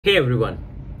Hey everyone,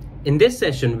 in this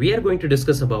session we are going to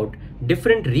discuss about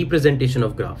different representation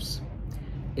of graphs.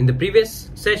 In the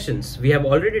previous sessions we have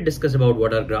already discussed about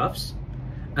what are graphs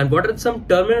and what are some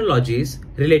terminologies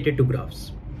related to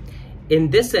graphs. In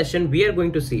this session we are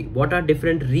going to see what are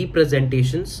different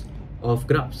representations of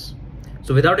graphs.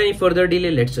 So without any further delay,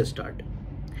 let's just start.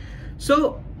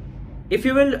 So if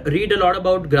you will read a lot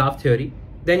about graph theory,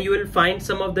 then you will find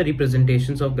some of the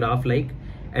representations of graph like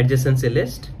adjacency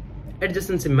list,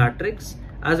 adjacency matrix,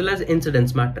 as well as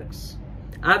incidence matrix.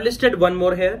 I've listed one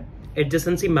more here,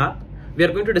 adjacency map. We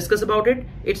are going to discuss about it.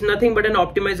 It's nothing but an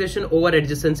optimization over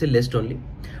adjacency list only.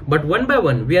 But one by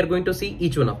one, we are going to see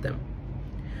each one of them.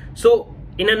 So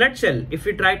in a nutshell, if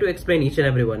we try to explain each and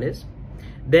every one is,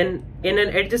 then in an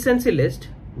adjacency list,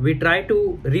 we try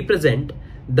to represent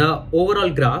the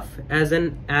overall graph as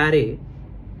an array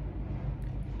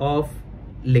of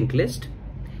linked list.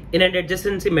 In an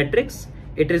adjacency matrix,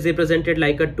 it is represented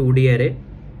like a 2D array.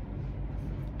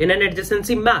 In an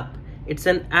adjacency map, it's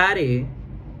an array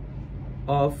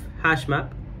of hash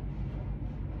map.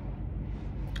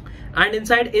 And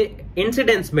inside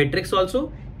incidence matrix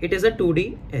also, it is a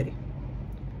 2D array.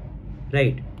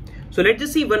 Right. So let's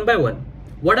just see one by one.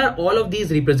 What are all of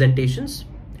these representations?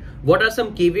 What are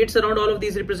some caveats around all of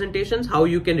these representations? How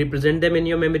you can represent them in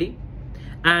your memory?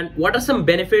 And what are some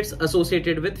benefits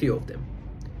associated with few of them?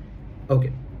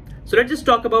 Okay. So let's just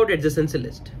talk about adjacency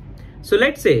list. So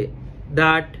let's say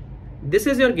that this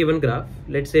is your given graph.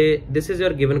 Let's say this is your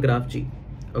given graph G.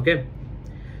 Okay.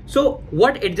 So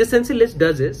what adjacency list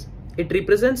does is it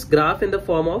represents graph in the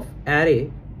form of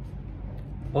array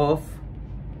of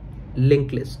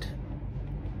linked list.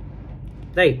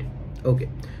 Right. Okay.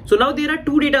 So now there are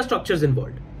two data structures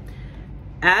involved.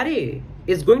 Array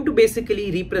is going to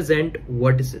basically represent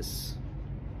vertices.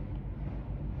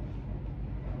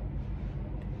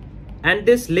 And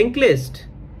this linked list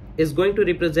is going to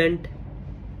represent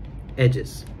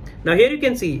edges. Now here you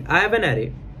can see I have an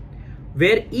array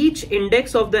where each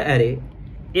index of the array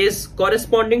is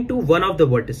corresponding to one of the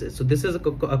vertices. So this is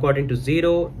according to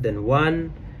 0, then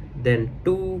 1, then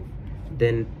 2,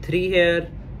 then 3 here,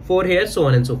 4 here, so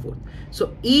on and so forth.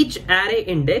 So each array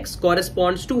index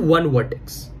corresponds to one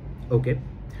vertex. Okay.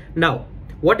 Now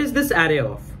what is this array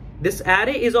of? This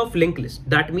array is of linked list.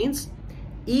 That means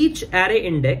each array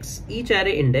index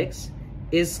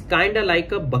is kind of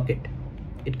like a bucket.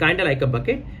 It kind of like a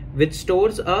bucket which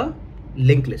stores a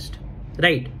linked list.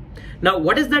 Right. Now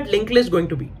what is that linked list going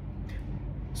to be?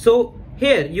 So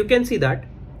here you can see that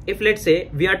if let's say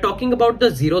we are talking about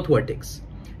the 0th vertex,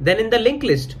 then in the linked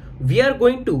list we are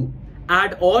going to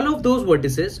add all of those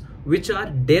vertices which are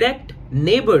direct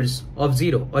neighbors of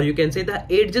 0, or you can say the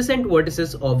adjacent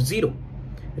vertices of 0.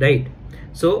 Right.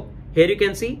 So here you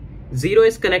can see 0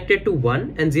 is connected to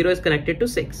 1 and 0 is connected to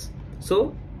 6.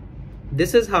 So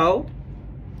this is how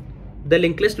the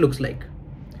linked list looks like.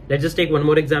 Let's just take one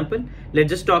more example. Let's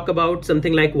just talk about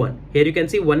something like 1. Here you can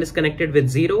see 1 is connected with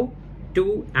 0,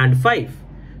 2 and 5.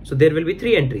 So there will be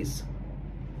 3 entries.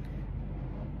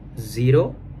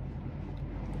 0,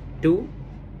 2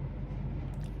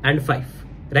 and 5.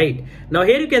 Right. Now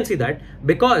here you can see that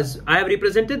because I have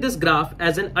represented this graph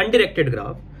as an undirected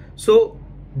graph. So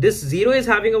this 0 is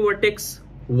having a vertex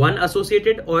 1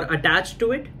 associated or attached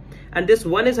to it, and this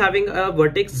 1 is having a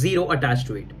vertex 0 attached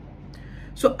to it.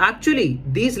 So actually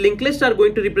these linked lists are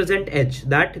going to represent edge,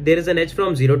 that there is an edge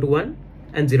from 0 to 1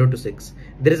 and 0 to 6.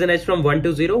 There is an edge from 1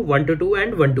 to 0, 1 to 2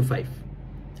 and 1 to 5.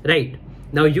 Right.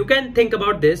 Now you can think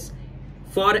about this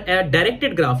for a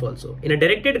directed graph also. In a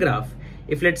directed graph,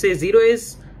 if let's say 0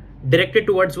 is directed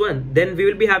towards 1, then we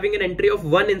will be having an entry of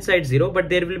 1 inside 0, but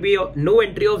there will be no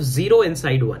entry of 0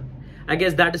 inside 1. I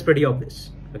guess that is pretty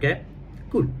obvious. Okay,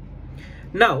 cool.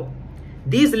 Now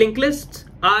these linked lists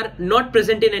are not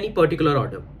present in any particular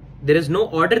order. There is no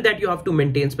order that you have to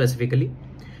maintain specifically.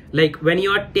 Like when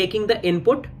you are taking the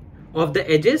input of the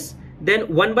edges,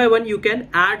 then one by one you can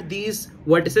add these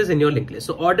vertices in your linked list.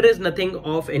 So order is nothing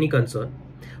of any concern.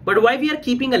 But why we are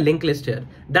keeping a linked list here?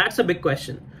 That's a big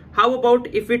question. How about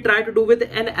if we try to do with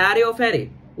an array of array?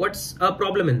 What's a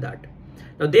problem in that?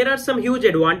 Now there are some huge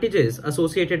advantages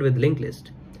associated with linked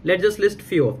list. Let's just list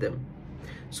few of them.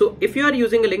 So if you are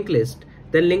using a linked list,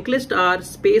 then linked lists are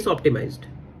space optimized.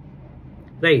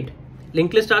 Right.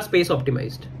 Linked lists are space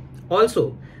optimized.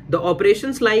 Also, the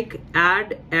operations like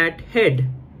add at head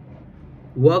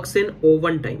works in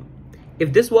O1 time.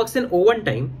 If this works in O1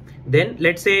 time, then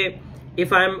let's say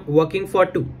if I'm working for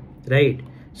 2, right?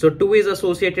 So 2 is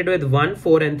associated with 1,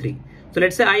 4 and 3. So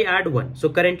let's say I add 1. So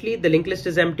currently the linked list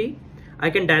is empty. I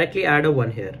can directly add a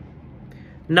 1 here.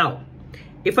 Now,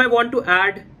 if I want to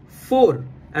add 4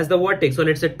 as the vertex. So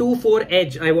let's say 2, 4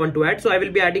 edge I want to add. So I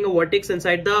will be adding a vertex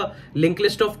inside the linked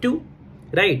list of 2,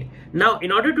 right? Now,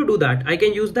 in order to do that, I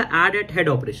can use the add at head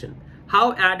operation.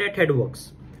 How add at head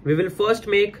works? We will first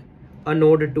make a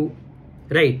node 2,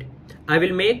 right? I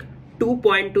will make 2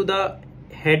 point to the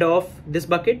head of this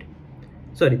bucket.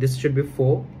 Sorry, this should be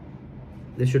 4.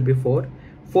 This should be 4.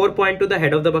 4 point to the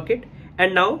head of the bucket.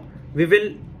 And now we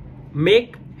will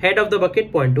make head of the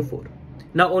bucket point to 4.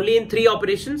 Now only in 3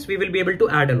 operations we will be able to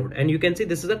add a node, and you can see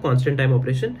this is a constant time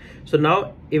operation. So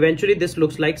now eventually this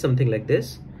looks like something like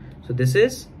this. So this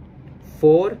is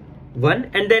 4,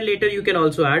 1, and then later you can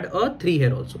also add a 3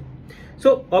 here also.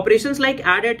 So operations like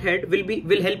add at head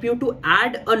will help you to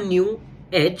add a new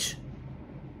edge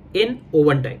in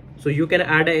O1 time. So you can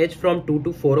add an edge from 2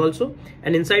 to 4 also,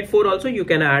 and inside 4 also you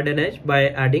can add an edge by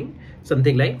adding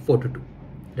something like 4 to 2,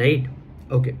 right?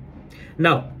 Okay.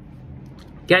 Now,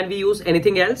 can we use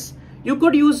anything else? You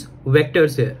could use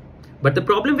vectors here, but the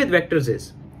problem with vectors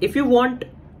is if you want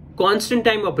constant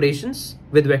time operations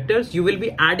with vectors, you will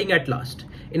be adding at last.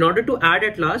 In order to add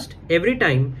at last, every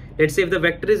time, let's say if the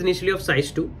vector is initially of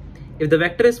size 2, if the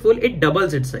vector is full, it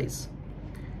doubles its size,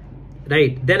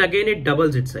 right? Then again it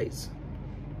doubles its size.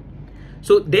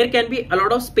 So there can be a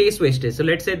lot of space wastage. So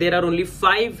let's say there are only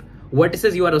 5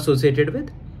 vertices you are associated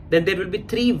with, then there will be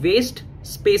 3 waste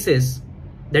spaces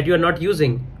that you are not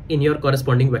using in your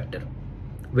corresponding vector.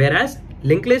 Whereas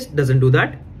linked list doesn't do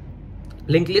that.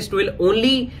 Linked list will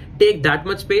only take that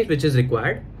much space which is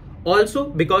required. Also,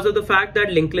 because of the fact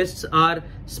that linked lists are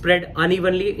spread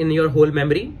unevenly in your whole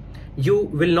memory, you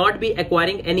will not be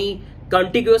acquiring any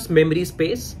contiguous memory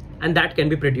space, and that can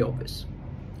be pretty obvious.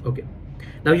 Okay.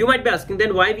 Now you might be asking,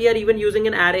 then why we are even using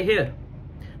an array here?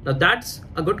 Now that's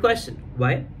a good question.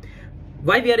 Why?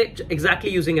 Why we are exactly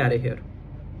using array here?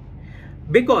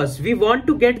 Because we want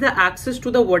to get the access to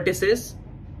the vertices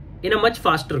in a much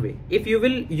faster way. If you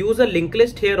will use a linked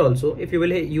list here also,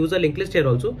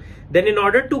 then in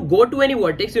order to go to any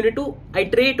vertex, you need to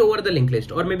iterate over the linked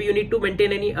list, or maybe you need to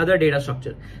maintain any other data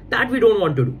structure. That we don't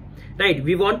want to do, right?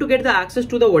 We want to get the access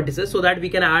to the vertices so that we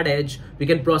can add edge, we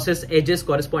can process edges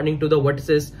corresponding to the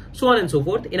vertices, so on and so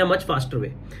forth in a much faster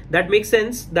way. That makes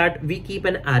sense that we keep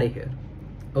an array here.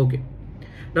 Okay.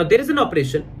 Now there is an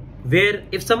operation where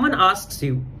if someone asks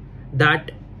you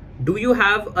that, do you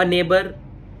have a neighbor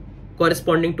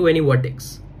corresponding to any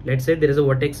vertex? Let's say there is a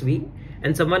vertex V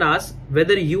and someone asks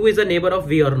whether U is a neighbor of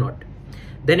V or not.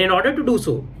 Then in order to do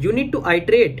so, you need to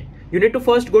iterate. You need to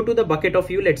first go to the bucket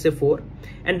of U, let's say 4,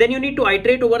 and then you need to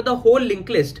iterate over the whole linked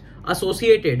list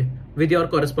associated with your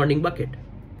corresponding bucket.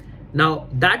 Now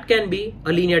that can be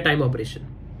a linear time operation,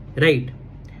 right?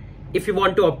 If you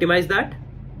want to optimize that,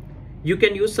 you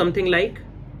can use something like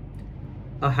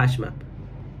a hash map,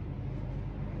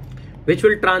 which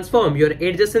will transform your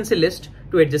adjacency list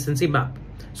to adjacency map.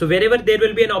 So wherever there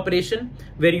will be an operation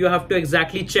where you have to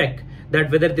exactly check that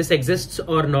whether this exists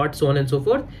or not, so on and so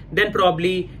forth, then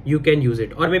probably you can use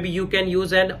it. Or maybe you can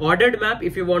use an ordered map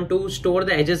if you want to store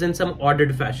the edges in some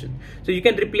ordered fashion. So you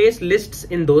can replace lists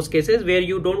in those cases where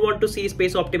you don't want to see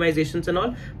space optimizations and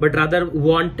all, but rather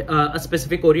want a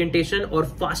specific orientation or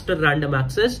faster random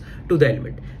access to the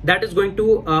element. That is going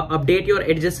to update your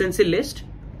adjacency list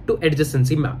to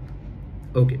adjacency map.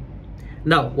 Okay.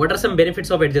 Now, what are some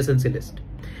benefits of adjacency list?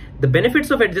 The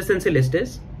benefits of adjacency list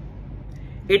is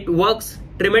it works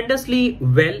tremendously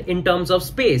well in terms of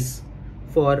space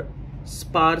for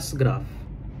sparse graph.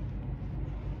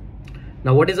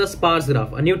 Now, what is a sparse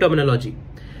graph? A new terminology.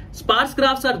 Sparse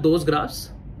graphs are those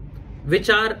graphs which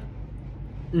are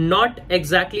not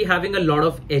exactly having a lot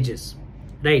of edges,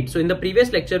 right? So in the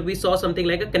previous lecture, we saw something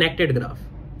like a connected graph,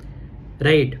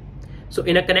 right? So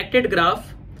in a connected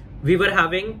graph, we were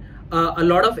having a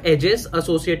lot of edges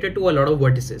associated to a lot of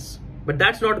vertices. But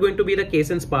that's not going to be the case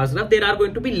in sparse graph. There are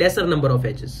going to be lesser number of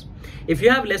edges. If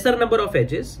you have lesser number of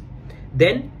edges,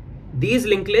 then these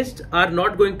linked lists are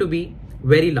not going to be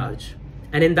very large.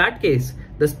 And in that case,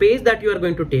 the space that you are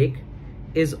going to take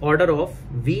is order of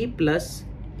V plus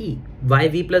E. Why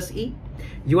V plus E?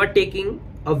 You are taking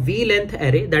a V length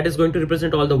array that is going to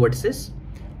represent all the vertices.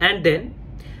 And then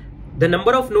the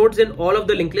number of nodes in all of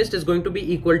the linked list is going to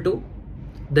be equal to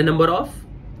the number of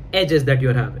edges that you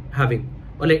are having.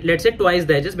 Or let's say twice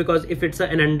the edges, because if it's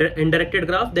an undirected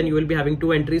graph, then you will be having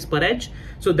 2 entries per edge.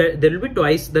 So there will be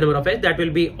twice the number of edges. That will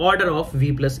be order of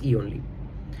V plus E only.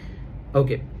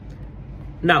 Okay.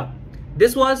 Now,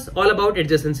 this was all about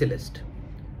adjacency list.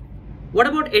 What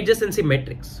about adjacency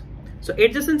matrix? So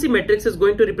adjacency matrix is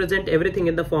going to represent everything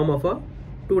in the form of a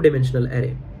 2-dimensional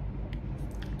array.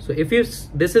 So if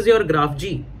this is your graph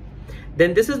G,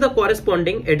 then this is the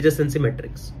corresponding adjacency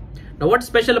matrix. Now what's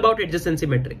special about adjacency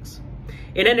matrix?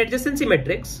 In an adjacency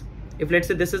matrix, if let's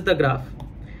say this is the graph,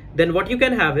 then what you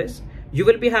can have is, you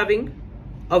will be having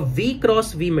a V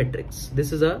cross V matrix.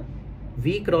 This is a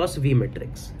V cross V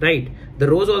matrix, right? The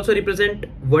rows also represent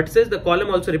vertices, the column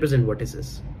also represent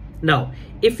vertices. Now,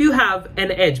 if you have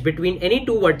an edge between any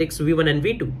two vertices V1 and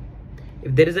V2,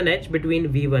 if there is an edge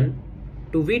between V1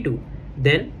 to V2,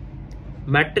 then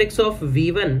matrix of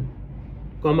V1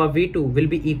 comma V2 will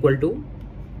be equal to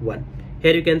 1.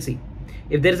 Here you can see,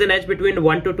 if there is an edge between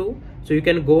 1 to 2, so you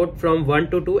can go from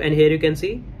 1 to 2, and here you can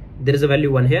see there is a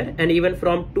value 1 here, and even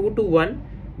from 2 to 1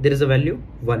 there is a value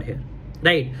 1 here,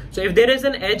 right? So if there is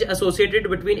an edge associated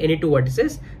between any two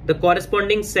vertices, the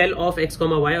corresponding cell of x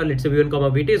comma y, or let's say v1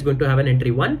 comma v2, is going to have an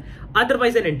entry 1,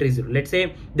 otherwise an entry 0. Let's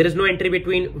say there is no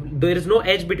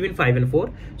edge between 5 and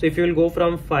 4, so if you will go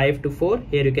from 5 to 4,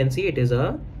 here you can see it is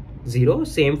a 0.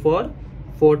 Same for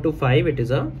 4 to 5, it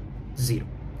is a 0,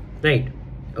 right?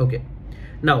 Okay,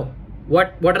 now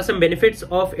what are some benefits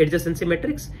of adjacency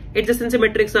matrix? Adjacency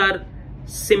matrix are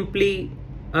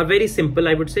very simple,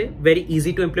 I would say, very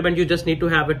easy to implement. You just need to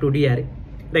have a 2D array,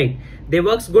 right? They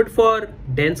works good for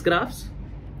dense graphs,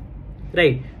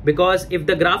 right? Because if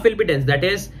the graph will be dense, that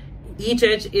is, each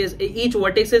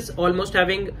vertex is almost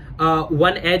having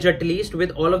one edge at least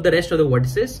with all of the rest of the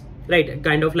vertices, right?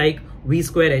 Kind of like V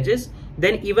square edges.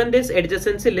 Then even this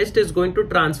adjacency list is going to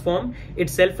transform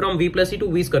itself from V plus E to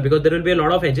V square, because there will be a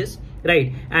lot of edges,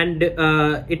 right? And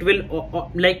it will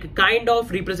like kind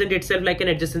of represent itself like an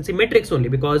adjacency matrix only,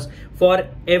 because for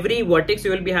every vertex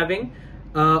you will be having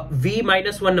V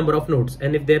minus 1 number of nodes,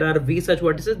 and if there are V such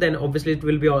vertices, then obviously it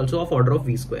will be also of order of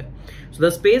V square. So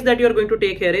the space that you are going to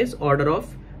take here is order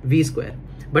of V square.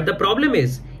 But the problem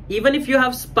is, even if you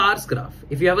have sparse graph,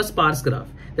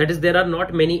 that is, there are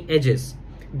not many edges,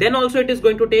 then also it is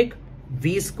going to take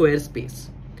V square space.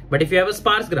 But if you have a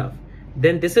sparse graph,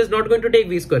 then this is not going to take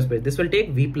V square space, this will take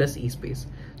V plus E space.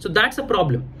 So that's a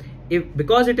problem.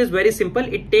 Because it is very simple,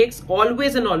 it takes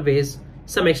always and always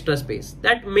some extra space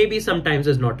that maybe sometimes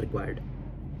is not required,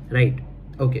 right?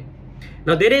 Okay,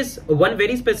 now there is one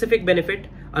very specific benefit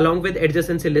along with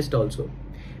adjacency list also.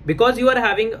 Because you are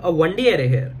having a 1D array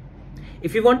here,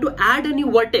 if you want to add a new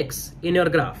vertex in your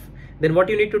graph, then what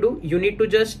you need to do, you need to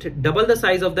just double the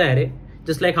size of the array,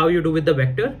 just like how you do with the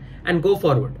vector, and go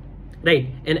forward, right?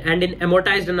 And in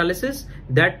amortized analysis,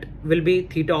 that will be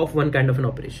theta of 1 kind of an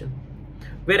operation.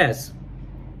 Whereas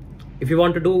if you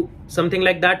want to do something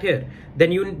like that here,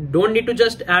 then you don't need to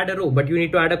just add a row, but you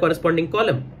need to add a corresponding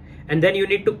column, and then you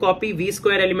need to copy V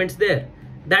square elements there.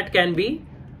 That can be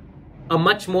a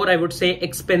much more, I would say,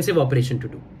 expensive operation to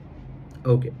do.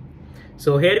 Okay,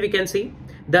 so here we can see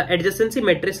the adjacency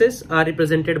matrices are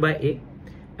represented by A,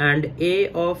 and A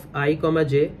of I comma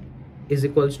j is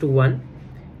equals to 1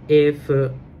 if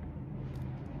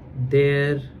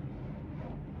there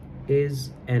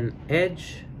is an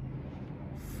edge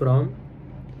from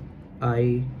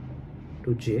I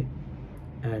to j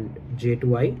and j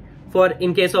to I. For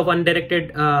in case of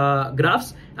undirected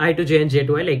graphs, I to j and j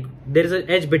to I, like there is an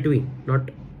edge between, not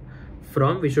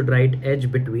from, we should write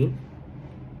edge between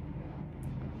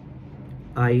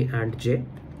I and j,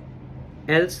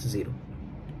 else 0.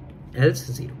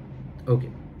 Okay,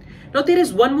 now there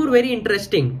is one more very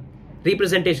interesting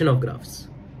representation of graphs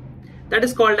that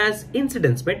is called as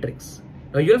incidence matrix.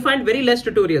 Now you will find very less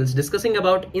tutorials discussing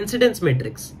about incidence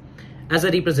matrix as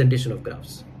a representation of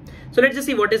graphs. So let's just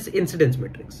see what is incidence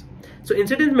matrix. So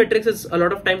incidence matrix is a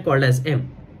lot of time called as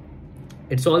M.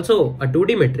 It's also a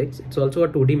 2D matrix.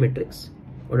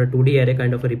 Or a 2D array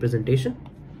kind of a representation.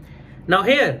 Now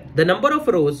here, the number of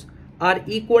rows are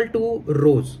equal to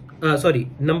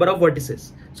number of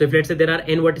vertices. So if let's say there are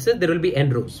n vertices, there will be n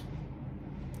rows.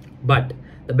 But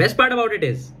the best part about it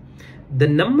is, the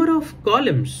number of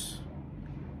columns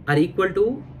are equal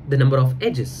to the number of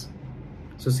edges.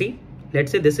 So see,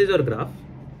 let's say this is your graph.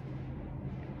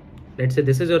 Then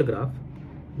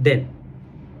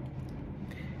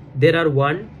there are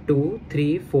 1, 2,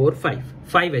 3, 4,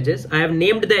 5 edges. I have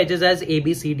named the edges as A,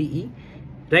 B, C, D, E,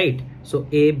 right? So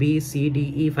A, B, C, D,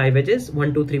 E, 5 edges,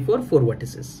 1, 2, 3, 4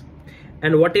 vertices.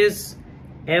 And what is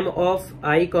M of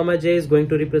I comma j is going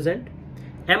to represent?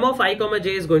 M of I comma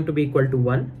j is going to be equal to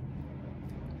 1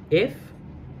 if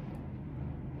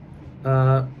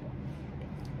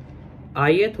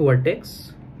ith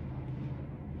vertex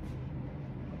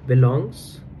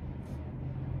belongs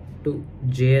to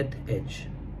jth edge,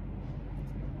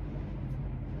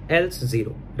 else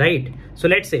 0, right? So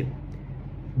let's say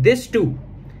this 2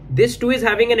 is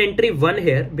having an entry 1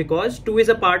 here because 2 is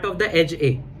a part of the edge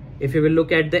A. If you will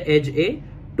look at the edge A,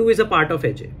 2 is a part of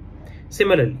edge A.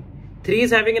 Similarly, 3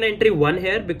 is having an entry 1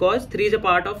 here because 3 is a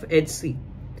part of edge C.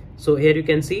 So here you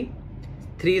can see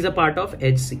 3 is a part of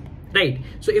edge C, right?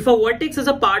 So if a vertex is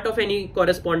a part of any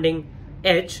corresponding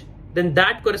edge, then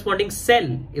that corresponding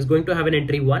cell is going to have an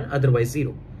entry 1, otherwise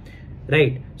 0,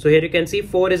 right? So here you can see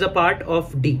 4 is a part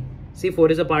of D. See,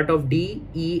 4 is a part of D,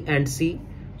 E and C.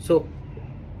 So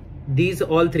these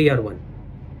all 3 are 1.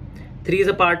 3 is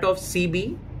a part of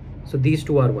CB. So these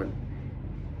 2 are 1.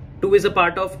 2 is a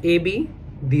part of AB.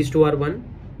 These 2 are 1.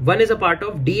 1 is a part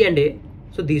of D and A.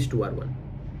 So these 2 are 1.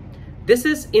 This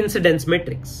is incidence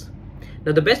matrix.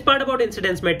 Now the best part about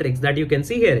incidence matrix that you can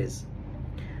see here is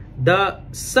the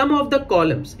sum of the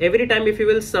columns. Every time if you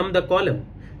will sum the column,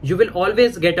 you will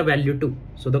always get a value 2.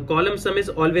 So the column sum is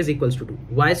always equals to 2.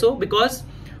 Why so? Because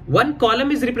one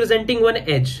column is representing one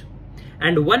edge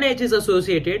and one edge is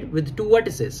associated with 2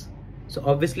 vertices. So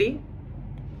obviously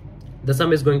the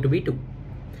sum is going to be 2.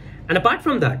 And apart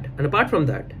from that,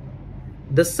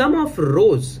 the sum of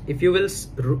rows, if you will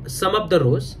sum up the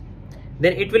rows,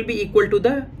 then it will be equal to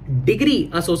the degree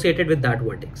associated with that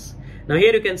vertex. Now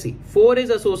here you can see 4 is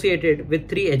associated with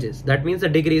 3 edges. That means the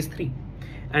degree is 3.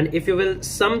 And if you will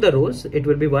sum the rows, it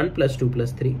will be 1 plus 2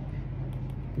 plus 3.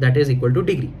 That is equal to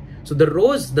degree. So the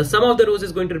rows, the sum of the rows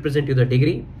is going to represent you the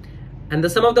degree, and the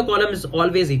sum of the column is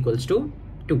always equals to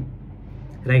 2,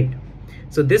 right?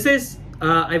 So this is,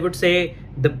 I would say,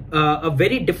 a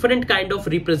very different kind of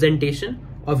representation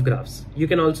of graphs. You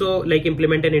can also like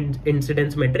implement an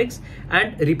incidence matrix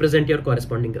and represent your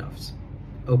corresponding graphs.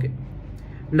 Okay.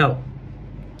 Now,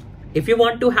 if you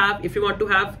want to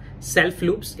have self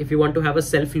loops, if you want to have a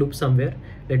self loop somewhere,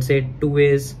 let's say 2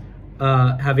 is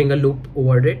having a loop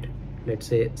over it, let's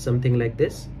say something like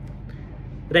this,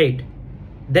 right?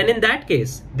 Then in that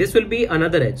case, this will be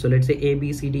another edge. So let's say A,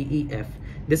 B, C, D, E, F.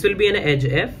 This will be an edge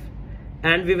F,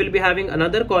 and we will be having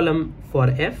another column for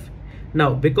F.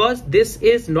 Now, because this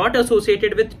is not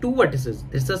associated with 2 vertices,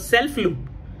 it's a self loop.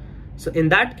 So in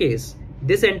that case,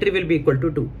 this entry will be equal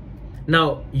to 2.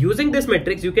 Now, using this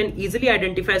matrix, you can easily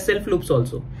identify self loops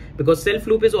also, because self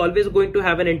loop is always going to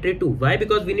have an entry 2. Why?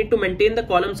 Because we need to maintain the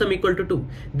column sum equal to 2.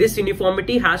 This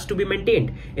uniformity has to be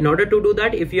maintained. In order to do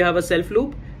that, if you have a self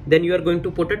loop, then you are going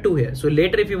to put a 2 here. So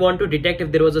later, if you want to detect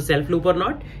if there was a self loop or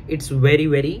not, it's very,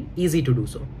 very easy to do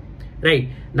so. Right.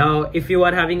 Now, if you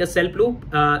are having a self loop,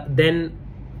 then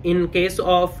in case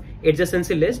of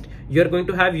adjacency list, you're going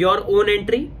to have your own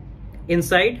entry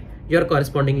inside your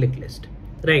corresponding linked list.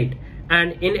 Right.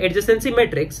 And in adjacency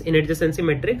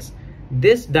matrix,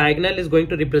 this diagonal is going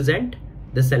to represent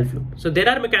the self loop. So there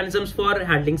are mechanisms for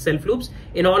handling self loops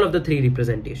in all of the 3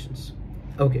 representations.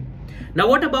 Okay. Now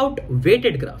what about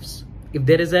weighted graphs? If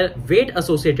there is a weight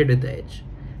associated with the edge,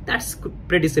 that's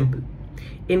pretty simple.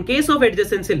 In case of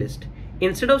adjacency list,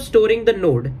 instead of storing the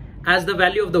node as the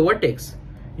value of the vertex,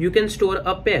 you can store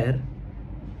a pair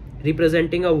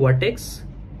representing a vertex,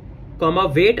 comma,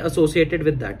 weight associated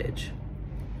with that edge,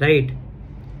 right?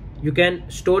 You can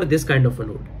store this kind of a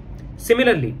node.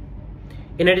 Similarly,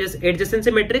 in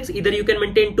adjacency matrix, either you can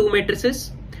maintain 2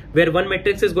 matrices, where one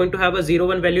matrix is going to have a 0,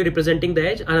 1 value representing the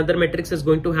edge, another matrix is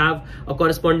going to have a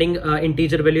corresponding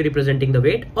integer value representing the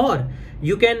weight, or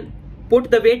you can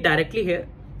put the weight directly here,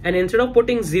 and instead of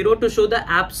putting 0 to show the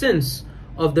absence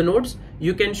of the nodes,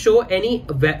 you can show any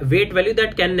weight value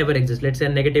that can never exist. Let's say a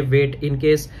negative weight. In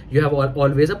case you have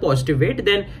always a positive weight,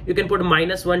 then you can put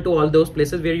 -1 to all those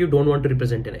places where you don't want to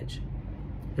represent an edge,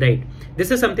 right?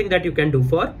 This is something that you can do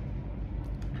for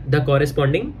the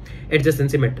corresponding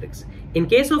adjacency matrix. In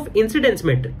case of incidence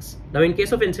matrix,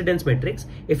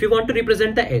 if you want to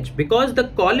represent the edge, because the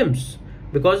columns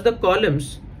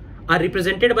are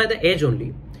represented by the edge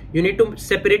only, you need to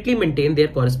separately maintain their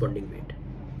corresponding weight,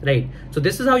 right? So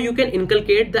this is how you can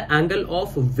inculcate the angle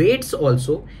of weights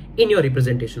also in your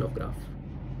representation of graph.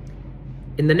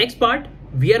 In the next part,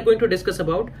 we are going to discuss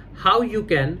about how you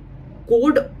can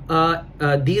code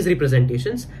these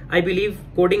representations. I believe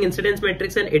coding incidence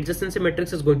matrix and adjacency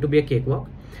matrix is going to be a cakewalk.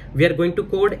 We are going to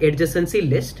code adjacency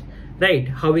list, right?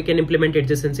 How we can implement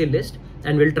adjacency list,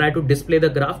 and we'll try to display the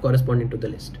graph corresponding to the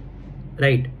list,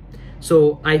 right?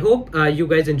 So I hope you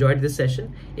guys enjoyed this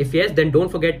session. If yes, then don't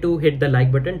forget to hit the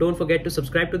like button. Don't forget to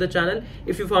subscribe to the channel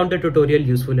if you found the tutorial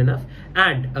useful enough,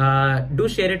 and do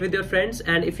share it with your friends.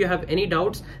 And if you have any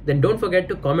doubts, then don't forget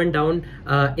to comment down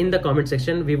in the comment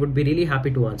section. We would be really happy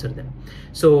to answer them.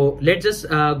 So let's just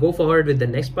go forward with the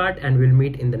next part, and we'll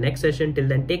meet in the next session. Till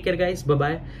then, take care guys. Bye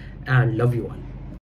bye, and love you all.